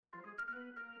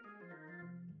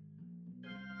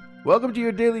Welcome to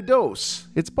your Daily Dose.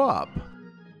 It's Bob.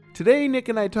 Today, Nick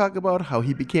and I talk about how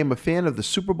he became a fan of the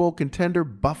Super Bowl contender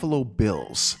Buffalo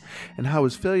Bills, and how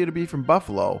his failure to be from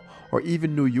Buffalo, or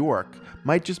even New York,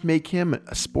 might just make him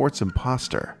a sports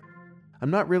imposter.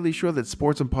 I'm not really sure that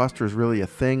sports imposter is really a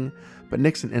thing, but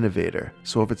Nick's an innovator,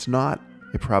 so if it's not,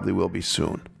 it probably will be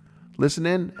soon. Listen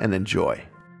in and enjoy.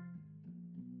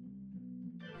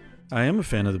 I am a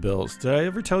fan of the Bills. Did I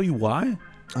ever tell you why?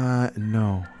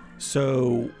 No.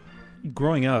 So,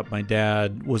 growing up, my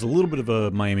dad was a little bit of a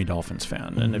Miami Dolphins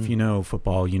fan. And if you know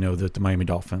football, you know that the Miami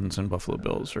Dolphins and Buffalo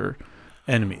Bills are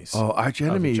enemies. Oh, arch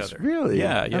enemies? Really?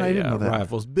 Yeah. I didn't know that.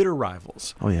 Rivals, bitter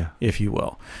rivals. Oh, yeah. If you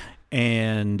will.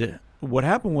 And what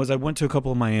happened was I went to a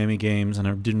couple of Miami games and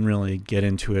I didn't really get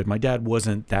into it. My dad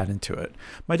wasn't that into it.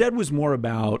 My dad was more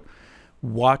about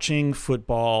watching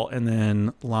football and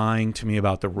then lying to me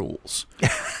about the rules.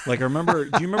 Like, do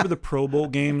you remember the Pro Bowl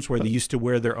games where they used to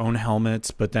wear their own helmets,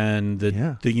 but then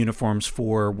the uniforms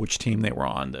for which team they were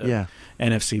on, the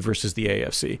NFC versus the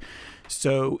AFC.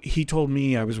 So he told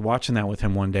me, I was watching that with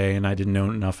him one day and I didn't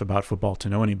know enough about football to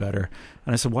know any better.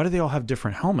 And I said, why do they all have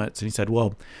different helmets? And he said,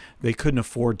 well, they couldn't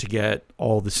afford to get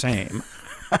all the same.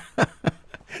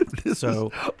 This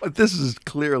is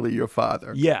clearly your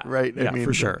father. Yeah. Right? Yeah,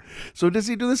 for sure. So does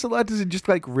he do this a lot? Does he just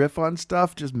like riff on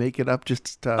stuff? Just make it up?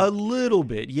 A little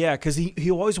bit, yeah. Because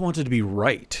he always wanted to be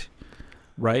right.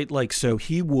 Right? Like, so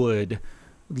he would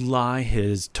lie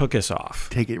took us off.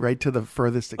 Take it right to the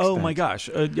furthest extent. Oh my gosh.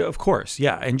 Of course.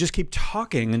 Yeah. And just keep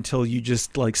talking until you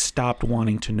just like stopped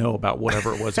wanting to know about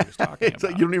whatever it was he was talking It's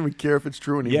about. like you don't even care if it's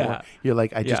true anymore. Yeah. You're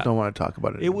like, I just don't want to talk about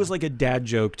it anymore. It was like a dad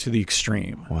joke to the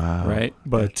extreme. Wow. Right.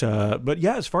 But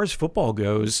yeah, as far as football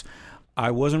goes,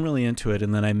 I wasn't really into it.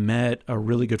 And then I met a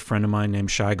really good friend of mine named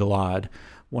Shai Galad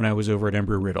when I was over at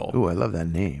Embry-Riddle. Oh, I love that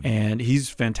name. And he's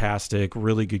fantastic,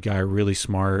 really good guy, really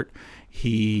smart.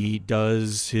 He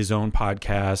does his own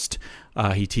podcast.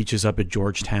 He teaches up at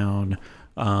Georgetown,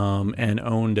 and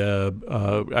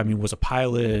was a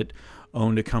pilot,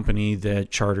 owned a company that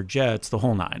chartered jets, the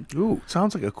whole nine. Ooh,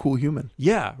 sounds like a cool human.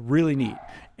 Yeah, really neat.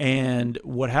 And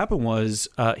what happened was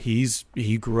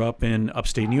he grew up in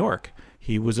upstate New York.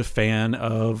 He was a fan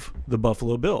of the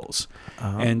Buffalo Bills.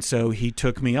 And so he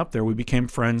took me up there. We became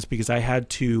friends because I had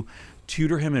to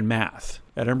tutor him in math.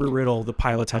 At Embry-Riddle, the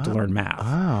pilots had to learn math.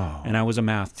 Oh. And I was a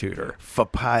math tutor. For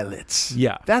pilots.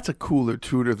 Yeah. That's a cooler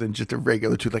tutor than just a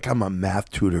regular tutor. Like, I'm a math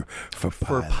tutor for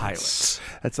pilots.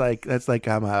 That's like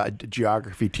I'm a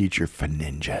geography teacher for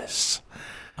ninjas.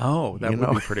 Oh, that would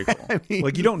be pretty cool. I mean,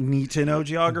 like, you don't need to know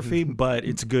geography, but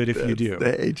it's good if you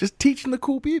do. Just teaching the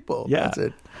cool people. Yeah. That's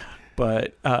it.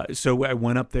 But so I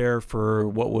went up there for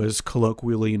what was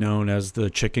colloquially known as the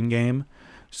chicken game.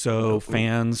 So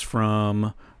fans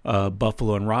from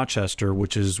Buffalo and Rochester,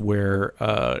 which is where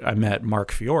I met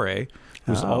Mark Fiore,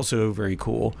 who's also very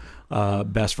cool,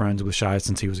 best friends with Shai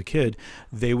since he was a kid.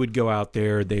 They would go out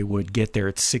there. They would get there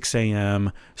at 6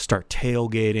 a.m., start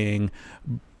tailgating,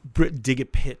 dig a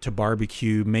pit to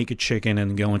barbecue, make a chicken,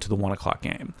 and go into the 1 o'clock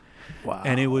game. Wow.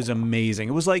 And it was amazing.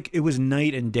 It was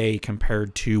night and day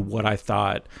compared to what I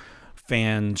thought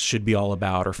fans should be all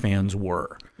about, or fans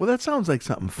were. Well, that sounds like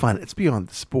something fun. It's beyond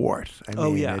the sport.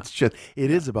 It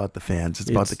is about the fans. It's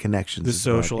about the connections. The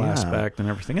social aspect and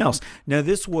everything else. Now,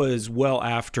 this was well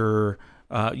after,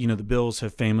 the Bills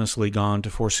have famously gone to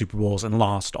 4 Super Bowls and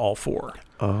lost all 4.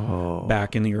 Oh.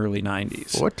 Back in the early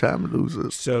 90s. 4-time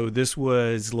losers. So this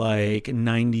was like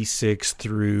 96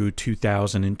 through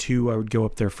 2002. I would go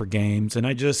up there for games, and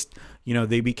I just,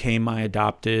 they became my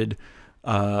adopted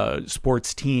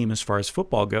sports team as far as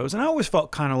football goes. And I always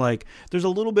felt kind of like there's a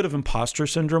little bit of imposter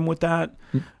syndrome with that,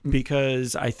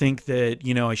 because I think that,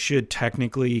 I should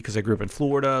technically, because I grew up in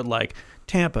Florida, like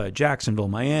Tampa, Jacksonville,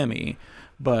 Miami.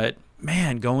 But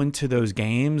man, going to those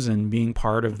games and being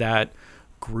part of that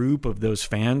group of those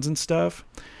fans and stuff.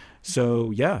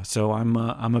 So I'm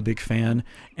a big fan.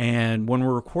 And when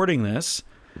we're recording this,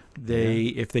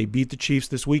 if they beat the Chiefs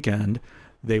this weekend,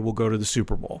 they will go to the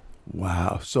Super Bowl.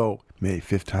 Wow. So maybe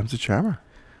 5th time's a charmer.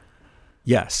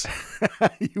 Yes.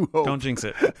 You hope. Don't jinx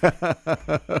it.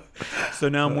 So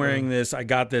now I'm wearing this. I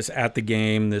got this at the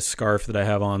game, this scarf that I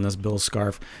have on, this Bills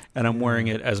scarf, and I'm wearing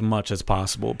it as much as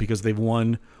possible because they've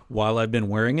won while I've been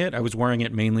wearing it. I was wearing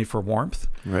it mainly for warmth.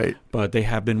 Right. But they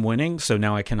have been winning, so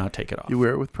now I cannot take it off. You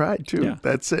wear it with pride, too. Yeah.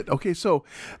 That's it. Okay, so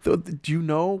do you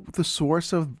know the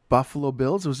source of Buffalo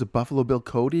Bills? Was it Buffalo Bill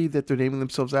Cody that they're naming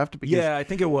themselves after? Because, I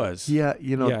think it was. Yeah,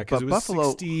 because it was Buffalo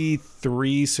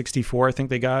 63, 64, I think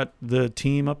they got the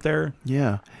team up there.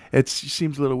 Yeah. It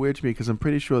seems a little weird to me because I'm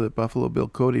pretty sure that Buffalo Bill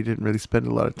Cody didn't really spend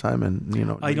a lot of time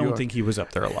in, I don't think he was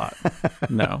up there a lot.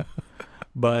 No.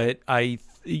 But I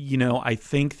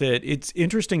think that it's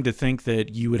interesting to think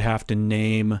that you would have to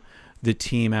name the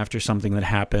team after something that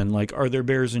happened. Like, are there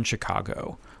Bears in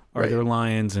Chicago? Are there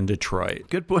Lions in Detroit?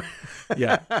 Good point.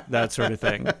 Yeah, that sort of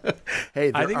thing.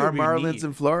 Hey, there are Marlins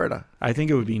in Florida. I think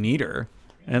it would be neater.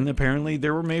 And apparently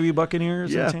there were maybe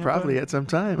Buccaneers in Tampa. Probably at some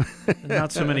time.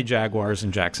 Not so many Jaguars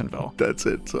in Jacksonville. That's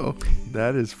it. So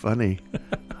that is funny.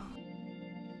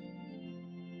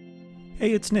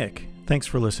 Hey, it's Nick. Thanks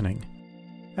for listening.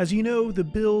 As you know, the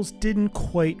Bills didn't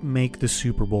quite make the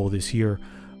Super Bowl this year,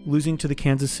 losing to the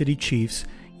Kansas City Chiefs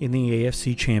in the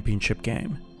AFC Championship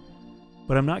game.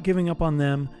 But I'm not giving up on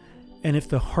them, and if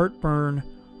the heartburn,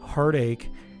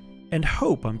 heartache, and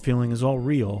hope I'm feeling is all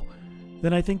real,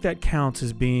 then I think that counts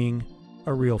as being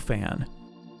a real fan.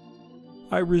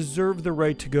 I reserve the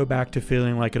right to go back to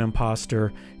feeling like an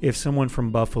imposter if someone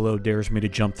from Buffalo dares me to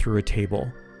jump through a table.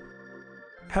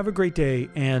 Have a great day,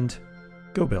 and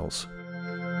go Bills.